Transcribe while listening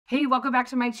Hey, welcome back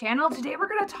to my channel. Today we're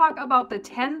going to talk about the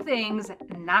 10 things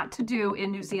not to do in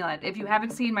New Zealand. If you haven't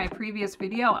seen my previous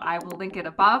video, I will link it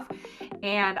above.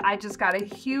 And I just got a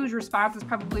huge response. It's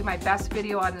probably my best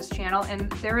video on this channel. And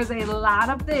there is a lot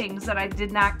of things that I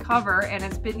did not cover, and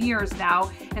it's been years now.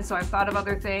 And so I've thought of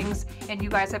other things, and you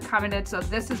guys have commented. So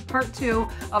this is part 2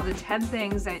 of the 10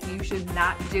 things that you should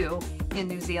not do in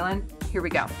New Zealand. Here we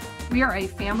go. We are a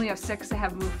family of 6 that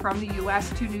have moved from the US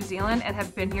to New Zealand and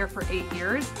have been here for 8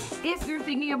 years. If you're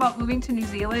thinking about moving to New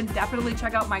Zealand, definitely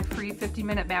check out my free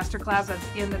 50-minute masterclass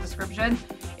that's in the description.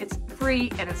 It's free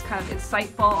and it's kind of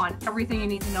insightful on everything you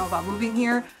need to know about moving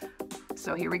here.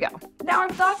 So here we go. Now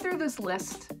I've thought through this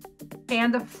list,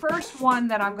 and the first one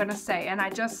that I'm gonna say, and I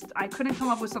couldn't come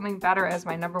up with something better as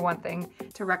my #1 thing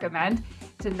to recommend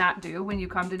to not do when you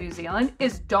come to New Zealand,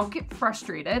 is don't get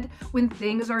frustrated when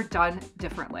things are done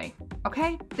differently,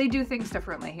 okay? They do things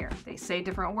differently here. They say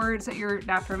different words that you're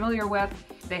not familiar with.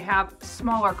 They have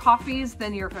smaller coffees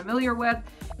than you're familiar with.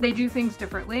 They do things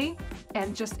differently,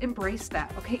 and just embrace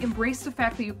that, okay? Embrace the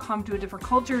fact that you come to a different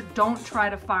culture. Don't try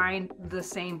to find the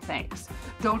same things.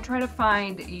 Don't try to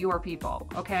find your people,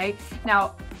 okay?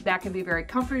 Now, that can be very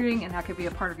comforting and that could be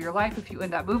a part of your life if you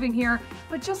end up moving here,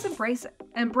 but just embrace it.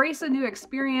 Embrace a new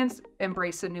experience,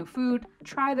 embrace a new food,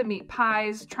 try the meat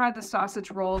pies, try the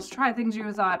sausage rolls, try things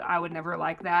you thought I would never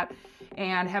like that,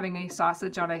 and having a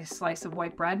sausage on a slice of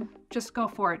white bread, just go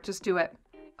for it, just do it.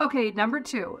 Okay, number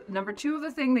two of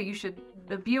the thing that you should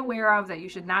be aware of that you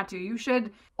should not do, you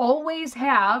should always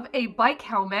have a bike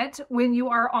helmet when you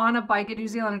are on a bike in New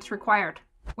Zealand. It's required.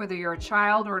 Whether you're a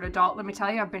child or an adult, let me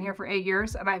tell you, I've been here for 8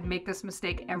 years and I make this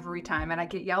mistake every time and I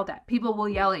get yelled at. People will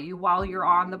yell at you while you're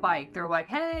on the bike. They're like,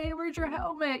 hey, where's your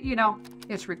helmet? You know,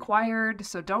 it's required.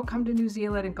 So don't come to New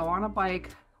Zealand and go on a bike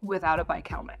without a bike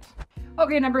helmet.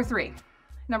 Okay, number three,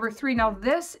 now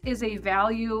this is a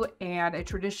value and a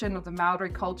tradition of the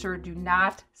Maori culture. Do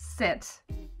not sit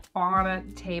on a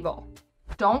table.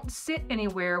 Don't sit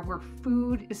anywhere where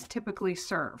food is typically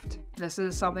served. This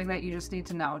is something that you just need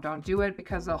to know. Don't do it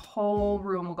because the whole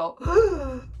room will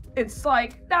go, it's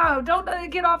like, no,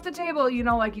 don't get off the table. You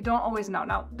know, like you don't always know.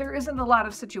 Now, there isn't a lot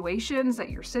of situations that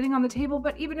you're sitting on the table,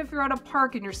 but even if you're at a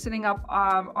park and you're sitting up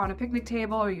on a picnic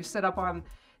table or you sit up on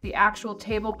the actual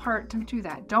table part, don't do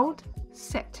that. Don't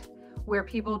sit where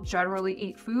people generally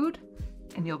eat food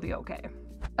and you'll be okay.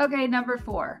 Okay, number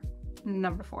four,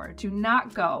 do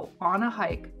not go on a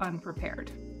hike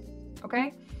unprepared,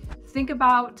 okay? Think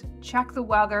about, check the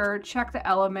weather, check the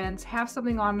elements, have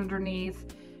something on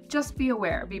underneath. Just be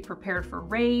aware, be prepared for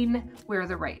rain, wear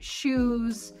the right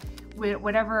shoes,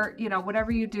 whatever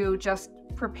you do, just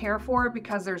prepare for it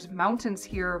because there's mountains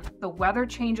here. The weather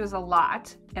changes a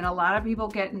lot and a lot of people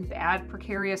get in bad,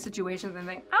 precarious situations and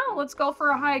think, oh, let's go for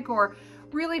a hike, or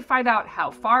really find out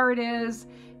how far it is,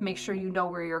 make sure you know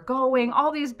where you're going,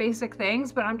 all these basic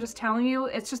things. But I'm just telling you,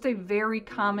 it's just a very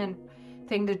common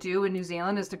thing to do in New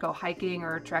Zealand is to go hiking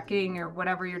or trekking or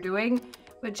whatever you're doing.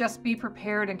 But just be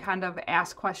prepared and kind of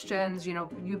ask questions. You know,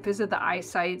 you visit the eye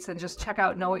sites and just check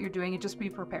out, know what you're doing, and just be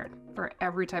prepared for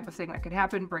every type of thing that could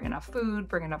happen. Bring enough food,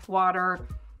 bring enough water.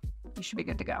 You should be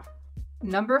good to go.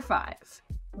 Number 5,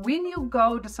 when you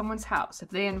go to someone's house, if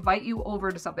they invite you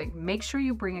over to something, make sure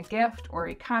you bring a gift or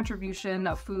a contribution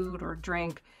of food or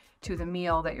drink to the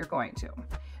meal that you're going to.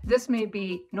 This may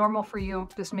be normal for you.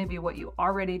 This may be what you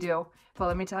already do. But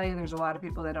let me tell you, there's a lot of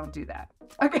people that don't do that.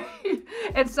 Okay.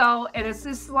 And it's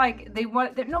just like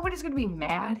nobody's going to be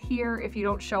mad here if you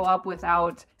don't show up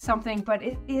without something, but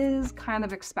it is kind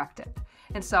of expected.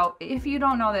 And so if you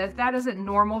don't know that, if that isn't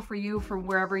normal for you from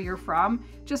wherever you're from,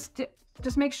 just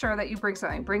make sure that you bring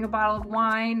something. Bring a bottle of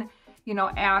wine, you know,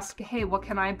 ask, hey, what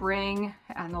can I bring?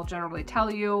 And they'll generally tell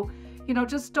you. You know,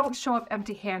 just don't show up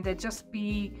empty-handed. Just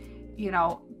be, you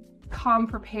know, come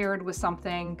prepared with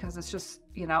something, because it's just,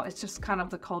 you know, it's just kind of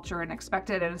the culture and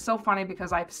expected. And it's so funny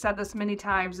because I've said this many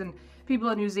times and people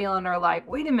in New Zealand are like,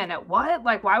 wait a minute, what?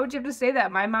 Like, why would you have to say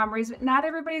that? My mom raised me. Not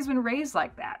everybody's been raised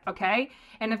like that, okay?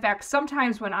 And in fact,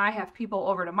 sometimes when I have people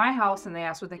over to my house and they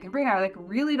ask what they can bring, I like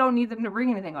really don't need them to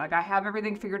bring anything. Like I have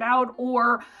everything figured out,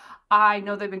 or I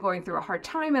know they've been going through a hard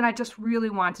time and I just really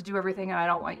want to do everything and I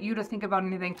don't want you to think about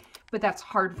anything, but that's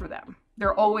hard for them.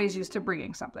 They're always used to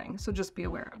bringing something, so just be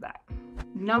aware of that.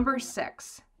 Number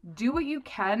 6, do what you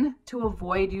can to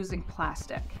avoid using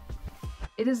plastic.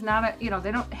 It is not they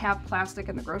don't have plastic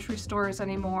in the grocery stores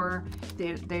anymore.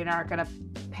 They aren't gonna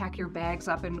pack your bags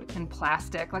up in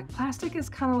plastic. Like plastic is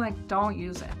kind of like, don't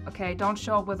use it, okay? Don't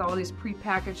show up with all these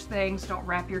prepackaged things. Don't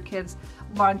wrap your kids'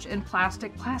 lunch in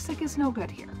plastic. Plastic is no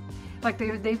good here. Like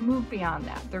they've moved beyond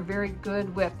that. They're very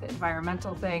good with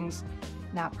environmental things.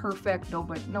 not perfect.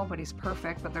 Nobody's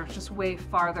perfect, but they're just way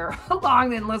farther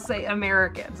along than, let's say,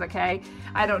 Americans, okay?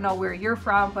 I don't know where you're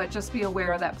from, but just be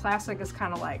aware that plastic is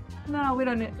kind of like, no, we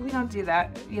don't do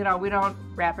that. You know, we don't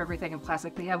wrap everything in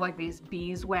plastic. They have like these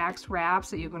beeswax wraps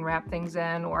that you can wrap things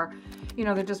in, or, you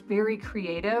know, they're just very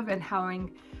creative in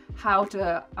how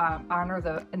to honor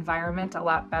the environment a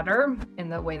lot better in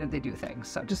the way that they do things.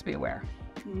 So just be aware.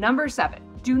 Number 7,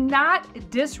 do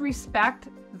not disrespect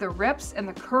the rips and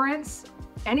the currents.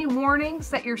 Any warnings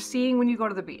that you're seeing when you go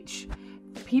to the beach.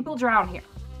 People drown here.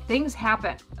 Things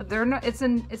happen.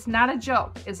 It's not a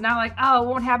joke. It's not like, oh, it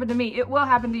won't happen to me. It will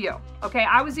happen to you. Okay,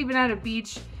 I was even at a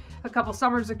beach a couple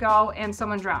summers ago and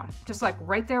someone drowned. Just like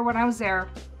right there when I was there,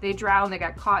 they drowned, they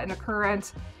got caught in a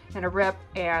current and a rip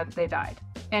and they died.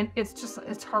 And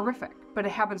it's horrific, but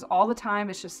it happens all the time.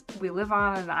 It's just, we live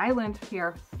on an island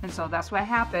here, and so that's what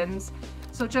happens.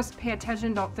 So just pay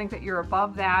attention. Don't think that you're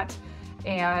above that,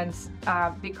 and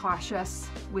be cautious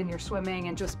when you're swimming,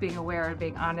 and just being aware and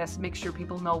being honest. Make sure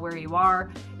people know where you are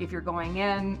if you're going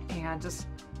in, and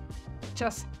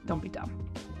just don't be dumb.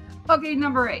 Okay,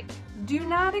 number 8, do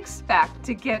not expect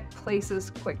to get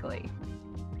places quickly.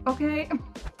 Okay,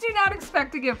 do not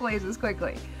expect to get places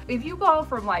quickly. If you go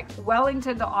from like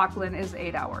Wellington to Auckland is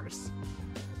 8 hours.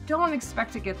 Don't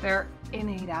expect to get there in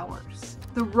 8 hours.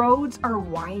 The roads are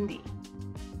windy,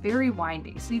 very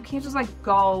windy. So you can't just like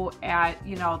go at,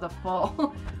 you know, the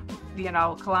full, you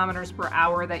know, kilometers per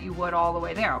hour that you would all the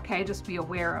way there. Okay, just be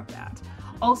aware of that.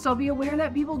 Also be aware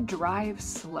that people drive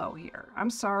slow here. I'm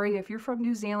sorry, if you're from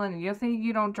New Zealand and you think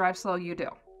you don't drive slow, you do.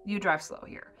 You drive slow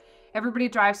here. Everybody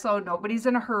drives slow. Nobody's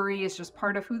in a hurry. It's just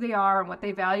part of who they are and what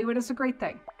they value, and it's a great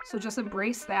thing. So just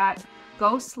embrace that.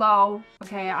 Go slow.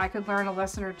 Okay, I could learn a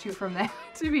lesson or two from that,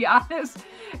 to be honest.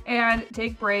 And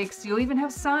take breaks. You'll even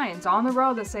have signs on the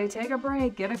road that say, take a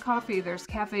break, get a coffee. There's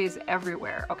cafes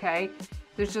everywhere, okay?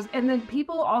 And then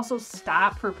people also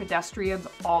stop for pedestrians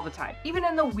all the time, even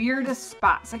in the weirdest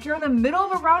spots. Like you're in the middle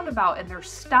of a roundabout and they're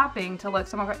stopping to let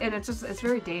someone go. And it's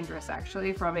very dangerous,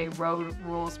 actually, from a road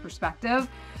rules perspective.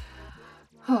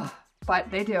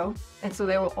 But they do, and so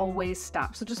they will always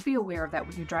stop. So just be aware of that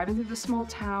when you're driving through the small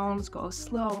towns. Go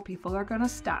slow. People are gonna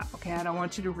stop. Okay, I don't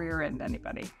want you to rear end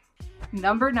anybody.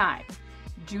 Number 9,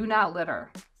 do not litter.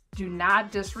 Do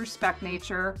not disrespect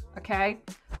nature. Okay,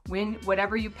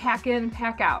 whatever you pack in,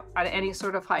 pack out on any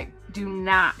sort of hike. Do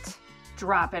not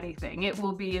drop anything. It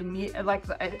will be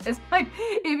it's like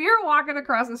if you're walking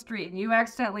across the street and you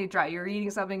accidentally you're eating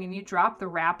something and you drop the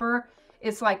wrapper.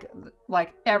 It's like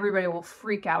everybody will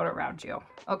freak out around you,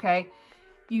 okay?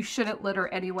 You shouldn't litter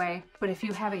anyway, but if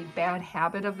you have a bad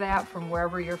habit of that from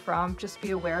wherever you're from, just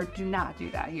be aware, do not do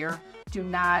that here. Do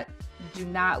not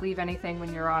leave anything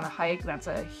when you're on a hike. That's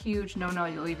a huge no-no.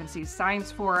 You'll even see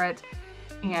signs for it,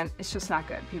 and it's just not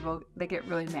good. People, they get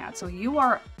really mad. So you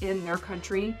are in their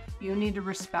country. You need to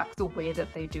respect the way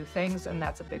that they do things, and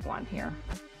that's a big one here.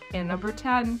 And number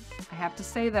 10, I have to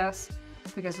say this,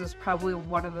 because it's probably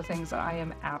one of the things that I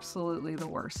am absolutely the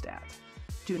worst at.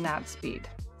 Do not speed.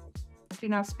 Do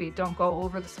not speed. Don't go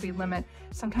over the speed limit.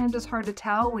 Sometimes it's hard to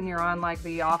tell when you're on like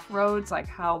the off roads, like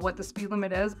what the speed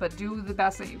limit is, but do the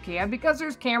best that you can because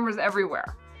there's cameras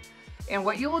everywhere. And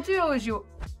what you will do is you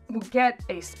will get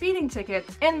a speeding ticket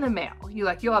in the mail.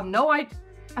 You'll have no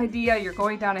idea you're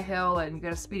going down a hill and you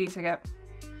get a speeding ticket.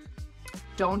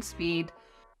 Don't speed.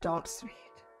 Don't speed.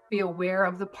 Be aware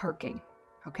of the parking.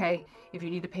 Okay, if you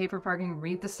need to pay for parking,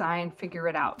 read the sign, figure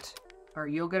it out, or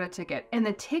you'll get a ticket. And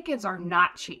the tickets are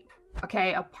not cheap.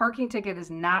 Okay, a parking ticket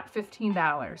is not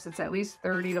 $15. It's at least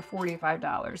 $30 to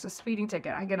 $45. A speeding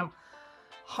ticket, I get them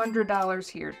 $100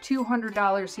 here,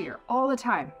 $200 here, all the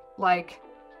time. Like,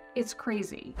 it's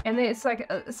crazy. And it's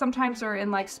like, sometimes they're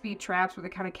in like speed traps where they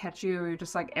kind of catch you. You're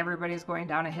just like, everybody's going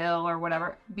down a hill or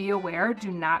whatever. Be aware,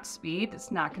 do not speed.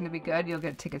 It's not going to be good. You'll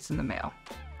get tickets in the mail.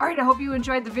 All right, I hope you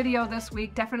enjoyed the video this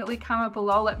week. Definitely comment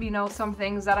below. Let me know some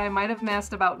things that I might have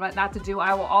missed about what not to do.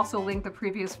 I will also link the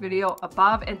previous video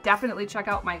above, and definitely check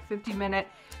out my 50-minute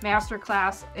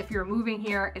masterclass. If you're moving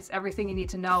here, it's everything you need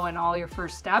to know and all your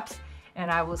first steps.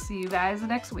 And I will see you guys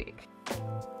next week.